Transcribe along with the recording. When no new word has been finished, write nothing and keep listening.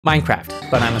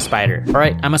Minecraft, but I'm a spider.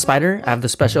 Alright, I'm a spider. I have the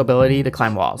special ability to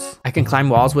climb walls. I can climb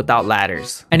walls without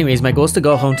ladders. Anyways, my goal is to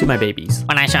go home to my babies.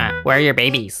 iShoya, where are your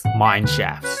babies? Mine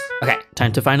shafts. Okay,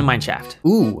 time to find a mine shaft.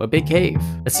 Ooh, a big cave.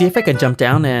 Let's see if I can jump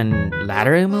down and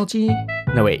ladder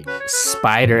MLG? No wait,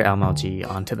 spider MLG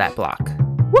onto that block.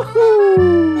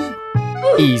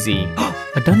 Woohoo! Easy.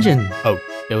 A dungeon. Oh,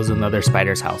 it was another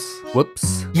spider's house.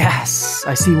 Whoops. Yes,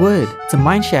 I see wood. It's a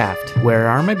mine shaft. Where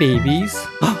are my babies?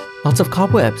 Lots of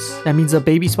cobwebs. That means a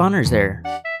baby spawner's there.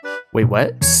 Wait,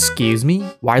 what? Excuse me?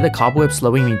 Why are the cobwebs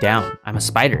slowing me down? I'm a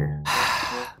spider.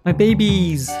 My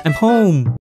babies! I'm home!